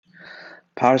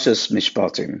Parshas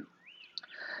Mishpatim.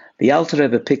 The Alter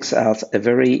Rebbe picks out a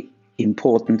very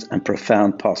important and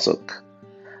profound pasuk.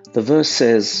 The verse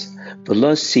says,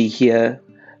 "V'lo sihya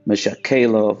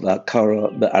meshakelo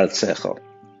v'akara be'artzecha."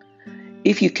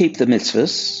 If you keep the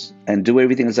mitzvahs and do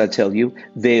everything as I tell you,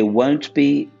 there won't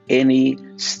be any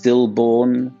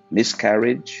stillborn,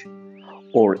 miscarriage,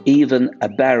 or even a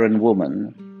barren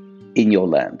woman in your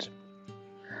land.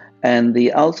 And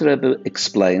the Alter Rebbe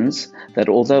explains that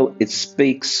although it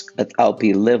speaks at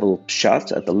Alpi level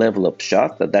pshat, at the level of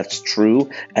pshat, that's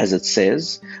true as it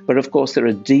says, but of course there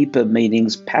are deeper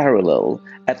meanings parallel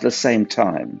at the same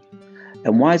time.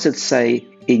 And why does it say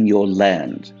in your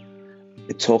land?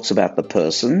 It talks about the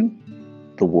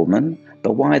person, the woman,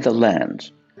 but why the land?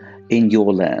 In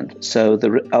your land. So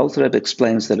the Alter Rebbe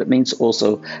explains that it means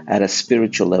also at a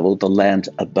spiritual level, the land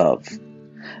above.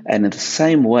 And in the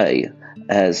same way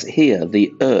as here,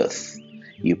 the earth,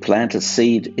 you plant a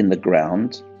seed in the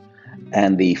ground,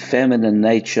 and the feminine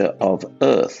nature of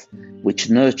earth, which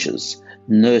nurtures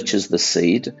the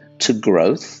seed to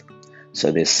growth.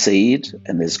 So there's seed,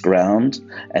 and there's ground,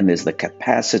 and there's the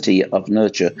capacity of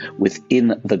nurture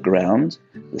within the ground,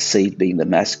 the seed being the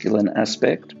masculine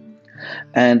aspect.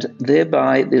 And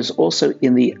thereby there's also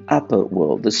in the upper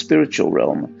world, the spiritual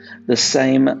realm, the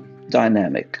same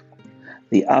dynamic.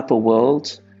 The upper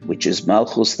world, which is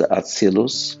Malchus the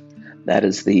Atzilus, that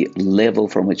is the level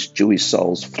from which Jewish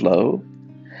souls flow.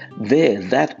 There,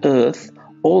 that earth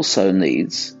also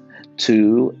needs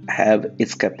to have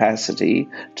its capacity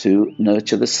to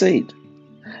nurture the seed.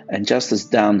 And just as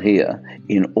down here,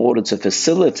 in order to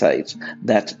facilitate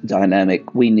that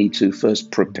dynamic, we need to first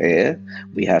prepare.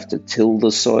 We have to till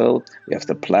the soil, we have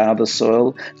to plow the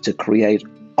soil to create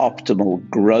optimal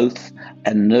growth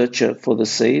and nurture for the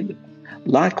seed.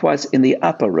 Likewise, in the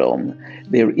upper realm,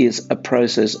 there is a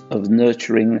process of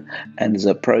nurturing and there's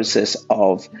a process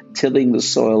of tilling the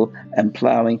soil and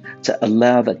plowing to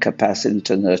allow the capacity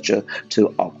to nurture to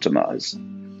optimize.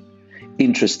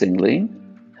 Interestingly,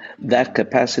 that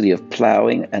capacity of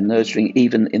plowing and nurturing,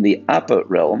 even in the upper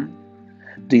realm,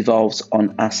 devolves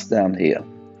on us down here.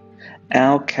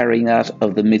 Our carrying out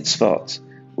of the mitzvot,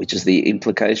 which is the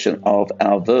implication of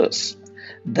our verse,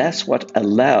 that's what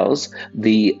allows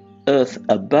the earth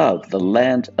above, the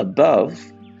land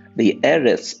above, the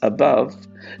eretz above,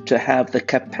 to have the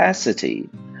capacity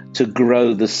to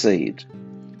grow the seed.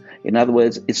 In other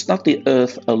words, it's not the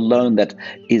earth alone that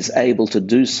is able to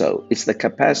do so. It's the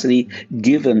capacity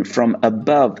given from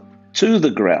above to the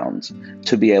ground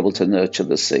to be able to nurture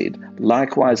the seed.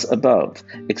 Likewise above,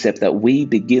 except that we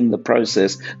begin the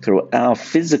process through our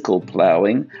physical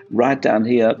plowing right down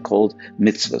here called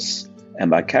mitzvahs.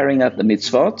 And by carrying out the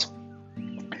mitzvot,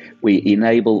 we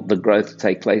enable the growth to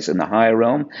take place in the higher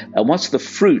realm. And what's the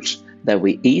fruit that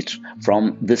we eat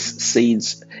from this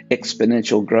seed's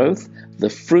exponential growth? The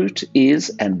fruit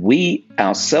is, and we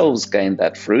ourselves gain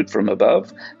that fruit from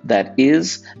above, that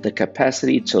is the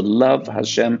capacity to love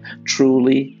Hashem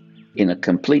truly in a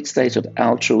complete state of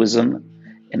altruism,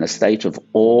 in a state of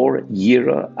awe,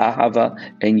 yira, ahava,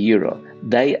 and yira.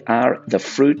 They are the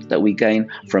fruit that we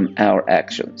gain from our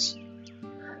actions.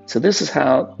 So this is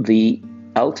how the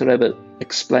Alter Rebbe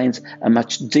explains a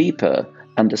much deeper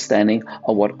understanding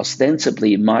of what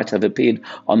ostensibly might have appeared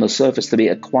on the surface to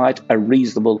be quite a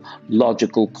reasonable,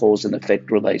 logical cause and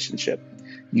effect relationship.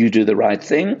 You do the right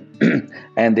thing,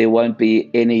 and there won't be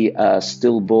any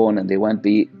stillborn, and there won't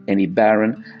be any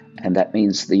barren, and that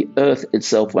means the earth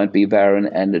itself won't be barren,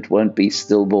 and it won't be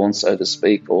stillborn, so to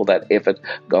speak, all that effort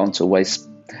gone to waste,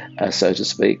 so to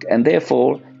speak, and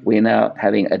therefore we're now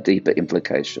having a deeper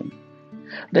implication.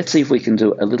 Let's see if we can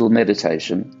do a little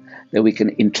meditation that we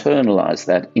can internalize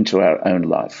that into our own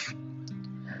life.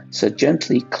 So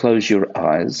gently close your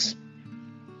eyes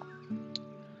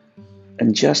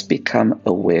and just become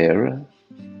aware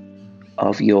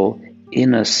of your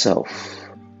inner self,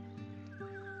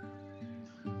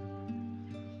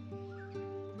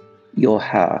 your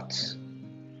heart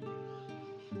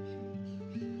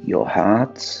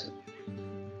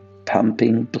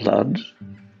pumping blood,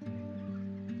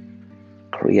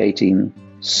 creating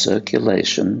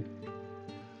circulation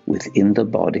within the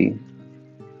body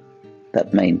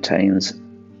that maintains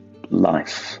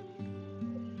life.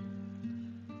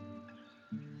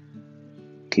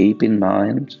 Keep in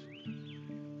mind,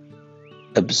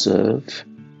 observe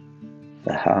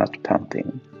the heart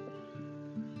pumping.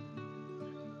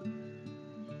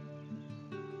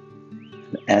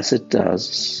 And as it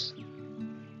does,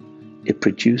 it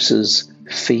produces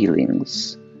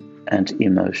feelings and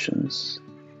emotions.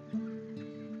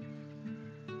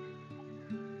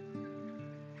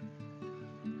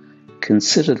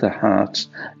 consider the heart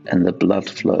and the blood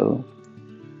flow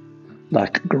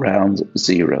like ground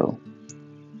zero,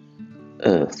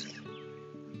 earth.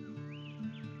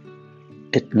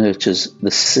 It nurtures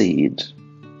the seed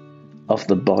of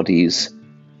the body's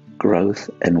growth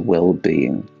and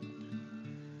well-being.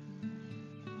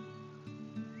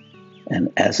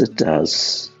 And as it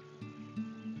does,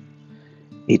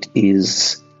 it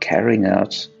is carrying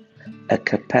out a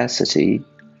capacity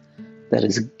that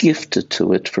is gifted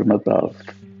to it from above,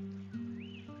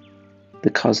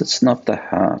 because it's not the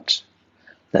heart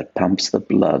that pumps the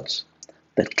blood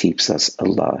that keeps us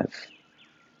alive.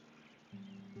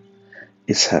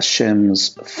 It's Hashem's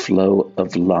flow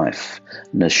of life,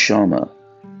 neshama,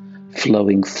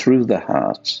 flowing through the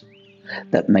heart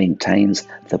that maintains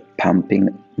the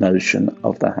pumping motion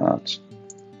of the heart.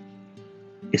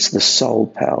 It's the soul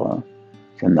power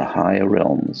from the higher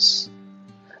realms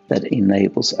that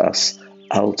enables us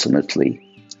ultimately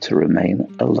to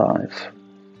remain alive.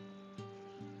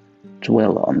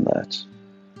 Dwell on that.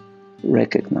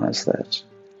 Recognize that.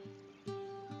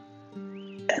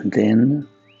 And then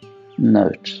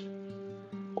note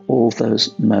all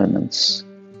those moments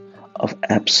of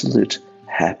absolute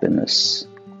happiness,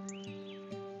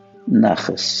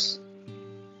 nachas,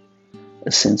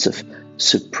 a sense of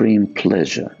supreme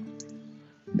pleasure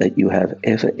that you have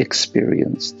ever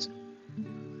experienced,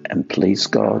 and please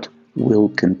God, will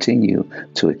continue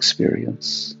to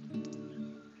experience.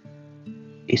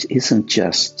 It isn't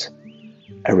just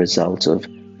a result of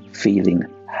feeling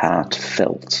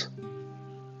heartfelt.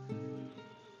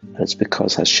 It's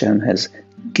because Hashem has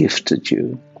gifted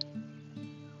you,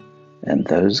 and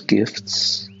those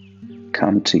gifts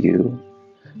come to you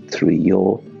through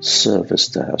your service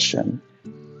to Hashem,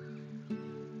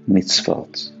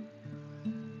 mitzvot,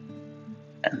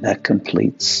 and that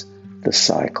completes the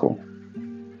cycle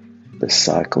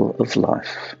of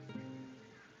life.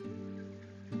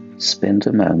 Spend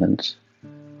a moment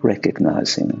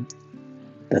recognizing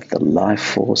that the life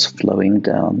force flowing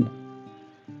down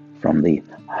from the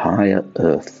higher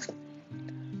earth,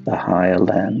 the higher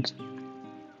land,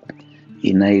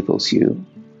 enables you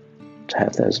to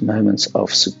have those moments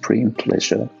of supreme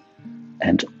pleasure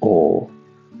and awe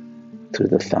through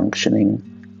the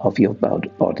functioning of your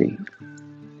body,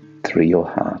 through your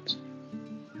heart.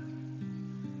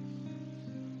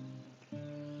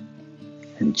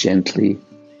 And gently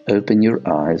open your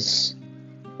eyes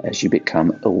as you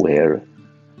become aware,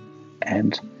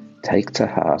 and take to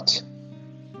heart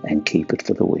and keep it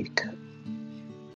for the week.